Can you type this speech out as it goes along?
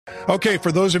Okay,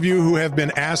 for those of you who have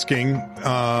been asking,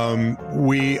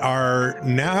 we are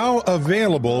now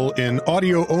available in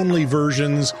audio-only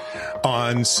versions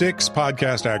on 6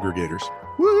 podcast aggregators.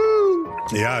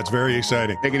 Woohoo! Yeah, it's very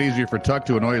exciting. Make it easier for Tuck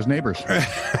to annoy his neighbors.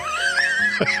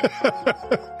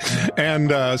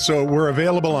 And so we're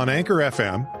available on Anchor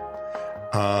FM,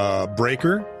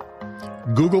 Breaker,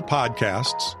 Google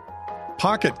Podcasts,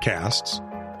 Pocket Casts,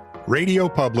 Radio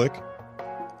Public,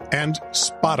 and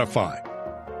Spotify.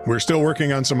 We're still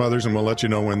working on some others, and we'll let you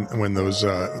know when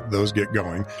those get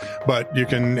going. But you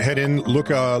can head in,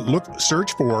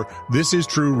 search for "This Is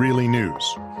True Really News."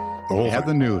 Have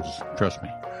the news, trust me.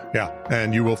 Yeah,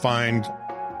 and you will find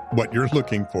what you're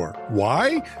looking for.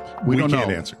 Why? We don't can't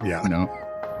know. Answer. Yeah, no.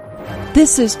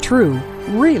 This is True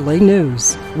Really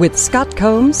News with Scott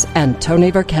Combs and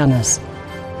Tony Vercanis.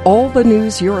 All the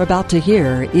news you're about to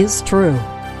hear is true,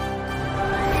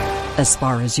 as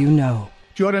far as you know.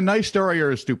 Do you want a nice story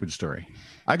or a stupid story?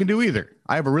 I can do either.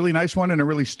 I have a really nice one and a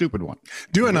really stupid one.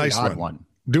 Do a really nice one.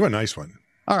 Do a nice one.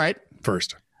 All right.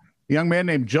 First. A young man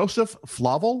named Joseph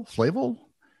Flavel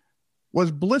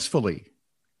was blissfully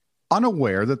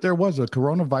unaware that there was a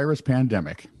coronavirus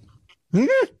pandemic.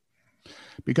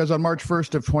 Because on March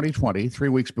 1st of 2020, 3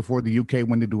 weeks before the UK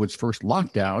went into its first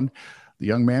lockdown, the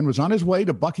young man was on his way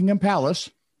to Buckingham Palace,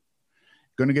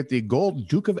 going to get the Gold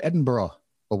Duke of Edinburgh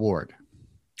Award.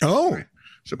 Oh,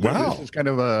 so wow. This is kind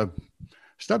of a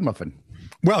stud muffin.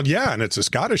 Well, yeah, and it's a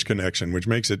Scottish connection, which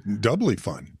makes it doubly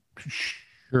fun.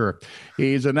 Sure.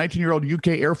 He's a 19-year-old UK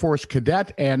Air Force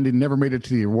cadet, and he never made it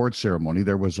to the award ceremony.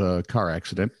 There was a car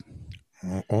accident.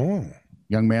 Oh.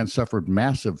 Young man suffered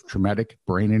massive traumatic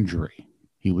brain injury.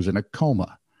 He was in a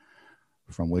coma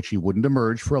from which he wouldn't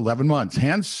emerge for 11 months.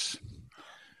 Hence,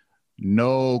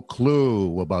 no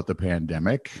clue about the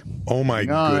pandemic. Oh, my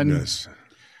goodness.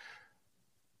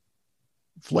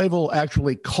 Flavel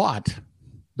actually caught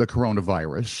the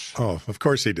coronavirus. Oh, of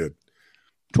course he did.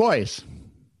 Twice.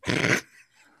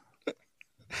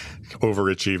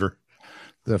 Overachiever.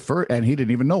 And he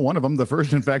didn't even know one of them. The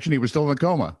first infection, he was still in a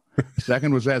coma.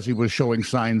 Second was as he was showing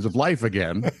signs of life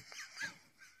again.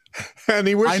 And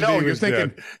he wished I know, he you're was thinking,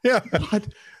 dead. Yeah. What?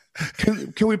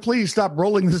 Can we please stop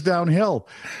rolling this downhill?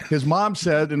 His mom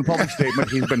said in a public statement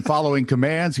he's been following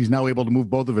commands. He's now able to move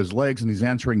both of his legs, and he's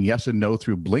answering yes and no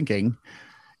through blinking.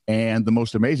 And the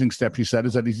most amazing step, she said,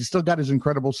 is that he's still got his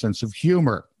incredible sense of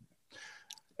humor.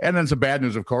 And then some bad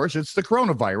news, of course. It's the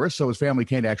coronavirus, so his family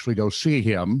can't actually go see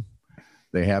him.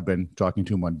 They have been talking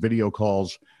to him on video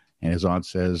calls, and his aunt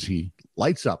says he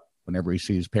lights up whenever he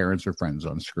sees parents or friends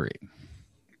on screen.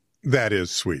 That is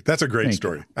sweet. That's a great Thank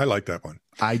story. you. I like that one.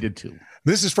 I did too.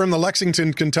 This is from the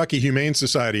Lexington, Kentucky Humane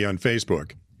Society on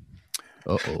Facebook.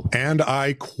 Uh-oh. And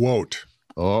I quote,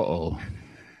 Uh-oh.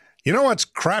 "You know what's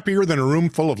crappier than a room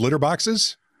full of litter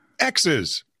boxes?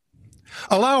 X's.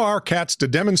 Allow our cats to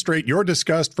demonstrate your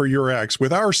disgust for your ex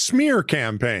with our smear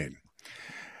campaign.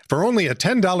 For only a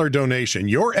 $10 donation,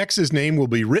 your ex's name will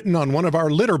be written on one of our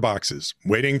litter boxes,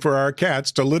 waiting for our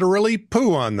cats to literally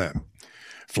poo on them.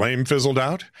 Flame fizzled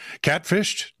out,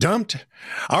 catfished, dumped.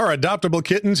 Our adoptable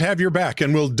kittens have your back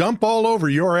and will dump all over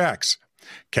your ex.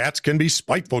 Cats can be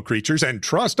spiteful creatures, and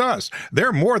trust us,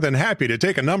 they're more than happy to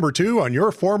take a number 2 on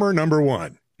your former number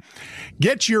 1.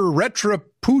 Get your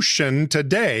retribution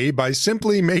today by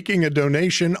simply making a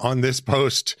donation on this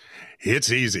post.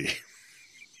 It's easy."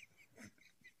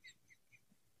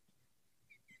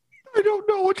 I don't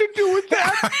know what to do with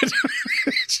that.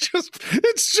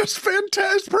 It's just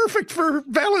fantastic. Perfect for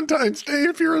Valentine's Day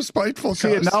if you're a spiteful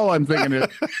See, cuss. now I'm thinking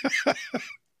it.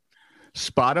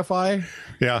 Spotify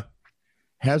Yeah.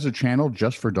 has a channel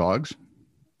just for dogs,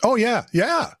 Oh, yeah.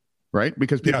 Yeah. right?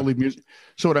 Because people Yeah. leave music.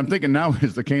 So what I'm thinking now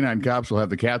is the canine cops will have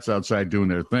the cats outside doing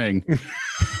their thing.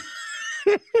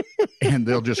 And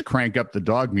they'll just crank up the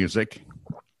dog music.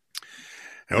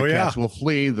 Oh, The yeah. cats will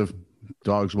flee. The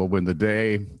dogs will win the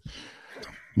day.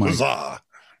 My Huzzah.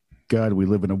 God, we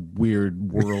live in a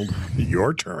weird world.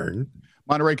 Your turn.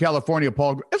 Monterey, California,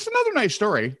 Paul. It's another nice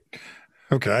story.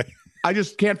 Okay. I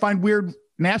just can't find weird,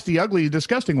 nasty, ugly,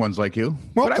 disgusting ones like you.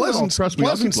 Well, But I will, pleasant, trust me,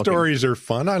 I'll pleasant keep looking. stories are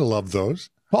fun. I love those.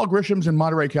 Paul Grisham's in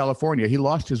Monterey, California. He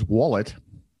lost his wallet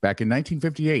back in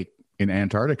 1958 in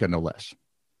Antarctica, no less.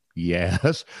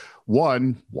 Yes.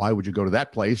 One, why would you go to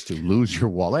that place to lose your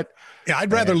wallet? Yeah,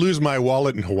 I'd rather lose my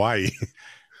wallet in Hawaii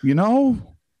You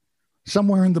know,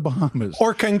 somewhere in the Bahamas.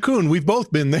 or Cancun. We've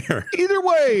both been there. Either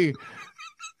way.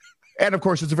 And of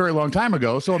course, it's a very long time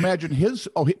ago. So imagine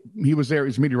he was there.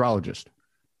 He's a meteorologist,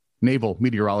 naval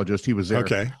meteorologist. He was there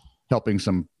Okay. helping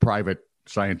some private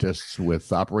scientists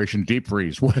with Operation Deep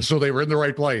Freeze. So they were in the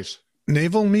right place.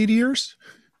 Naval meteors?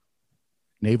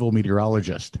 naval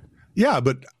meteorologist. Yeah,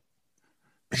 but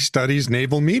he studies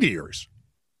naval meteors.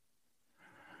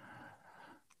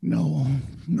 No,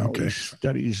 Okay. he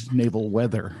studies naval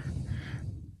weather.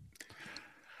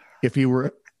 If he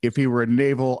were a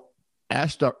naval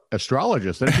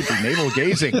astrologist, then he'd be naval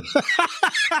gazing.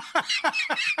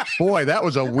 Boy, that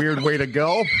was a weird way to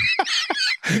go.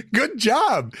 Good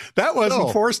job. That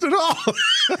wasn't forced at all.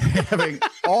 Having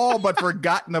all but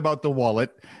forgotten about the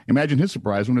wallet, imagine his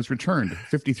surprise when it's returned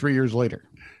 53 years later.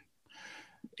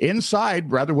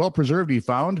 Inside, rather well preserved, he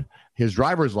found his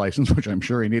driver's license, which I'm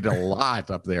sure he needed a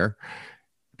lot up there.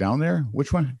 Down there?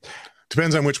 Which one?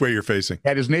 Depends on which way you're facing.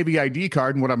 Had his Navy ID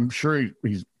card, and what I'm sure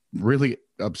he's really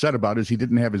upset about is he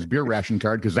didn't have his beer ration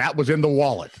card because that was in the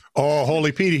wallet. Oh,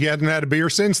 holy Pete, he hadn't had a beer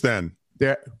since then.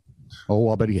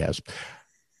 I'll bet he has.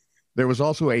 There was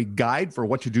also a guide for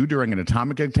what to do during an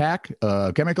atomic attack,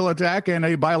 a chemical attack, and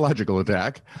a biological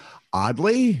attack.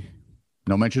 Oddly,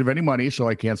 no mention of any money, so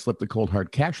I can't slip the cold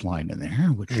hard cash line in there,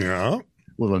 which is a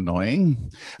little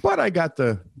annoying. But I got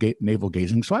the naval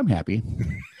gazing, so I'm happy.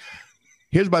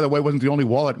 His, by the way, wasn't the only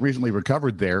wallet recently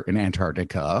recovered there in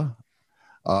Antarctica.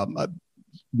 A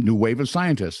new wave of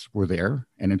scientists were there,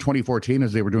 and in 2014,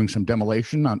 as they were doing some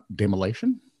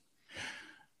demolition,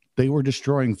 they were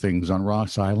destroying things on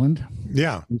Ross Island.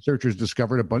 Yeah. Researchers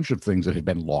discovered a bunch of things that had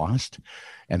been lost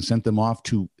and sent them off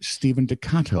to Stephen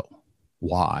Decato.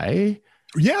 Why?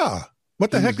 Yeah.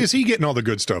 What the heck is he getting all the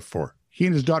good stuff for? He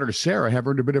and his daughter, Sarah, have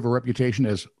earned a bit of a reputation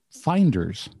as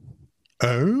finders.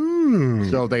 Oh.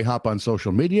 So they hop on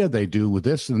social media, they do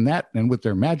this and that, and with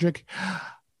their magic,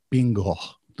 bingo,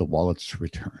 the wallet's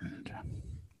returned.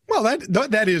 Well,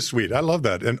 that is sweet. I love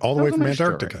that. And all the way from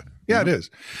Antarctica. Story. Yeah, it is.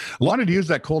 Wanted to use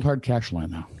that cold hard cash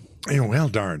line, though. Yeah, well,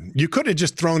 darn. You could have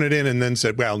just thrown it in and then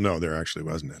said, well, no, there actually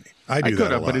wasn't any. I do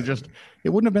that a lot. But it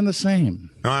wouldn't have been the same.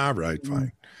 All right,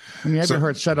 fine. When you have your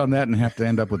heart set on that and have to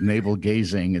end up with naval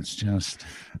gazing, it's just...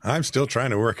 I'm still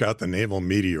trying to work out the naval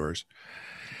meteors.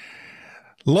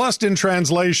 Lost in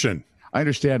translation. I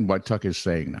understand what Tuck is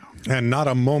saying now. And not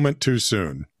a moment too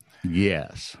soon.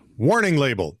 Yes. Warning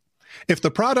label. If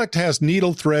the product has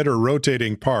needle, thread, or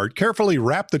rotating part, carefully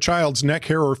wrap the child's neck,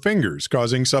 hair, or fingers,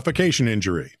 causing suffocation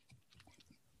injury.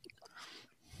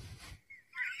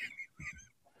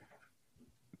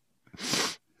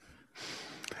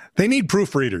 They need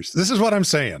proofreaders. This is what I'm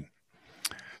saying.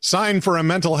 Sign for a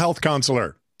mental health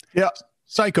counselor. Yeah.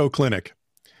 Psycho clinic.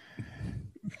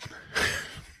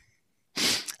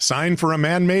 Sign for a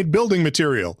man-made building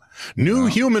material. New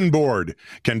human board.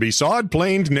 Can be sawed,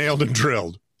 planed, nailed, and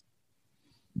drilled.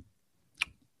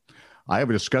 I have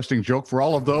a disgusting joke for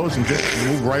all of those and just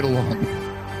move right along.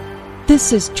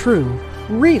 This is true,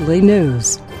 really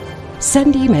news.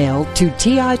 Send email to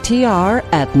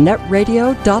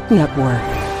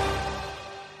TITR@netradio.network.